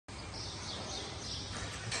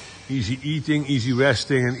easy eating, easy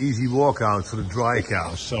resting, and easy walkout for the dry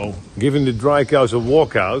cows. So giving the dry cows a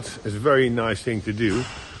walkout is a very nice thing to do,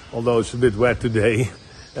 although it's a bit wet today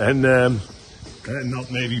and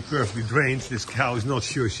not maybe perfectly drained. This cow is not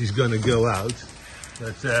sure she's gonna go out,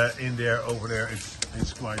 but in there, over there,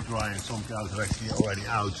 it's quite dry, and some cows are actually already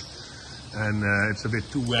out, and it's a bit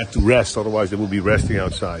too wet to rest, otherwise they will be resting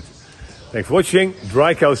outside. Thanks for watching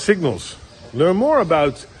Dry Cow Signals. Learn more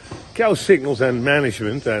about cow signals and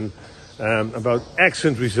management, and about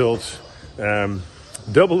excellent results,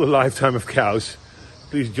 double the lifetime of cows.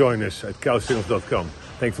 Please join us at cowsignals.com.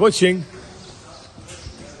 Thanks for watching.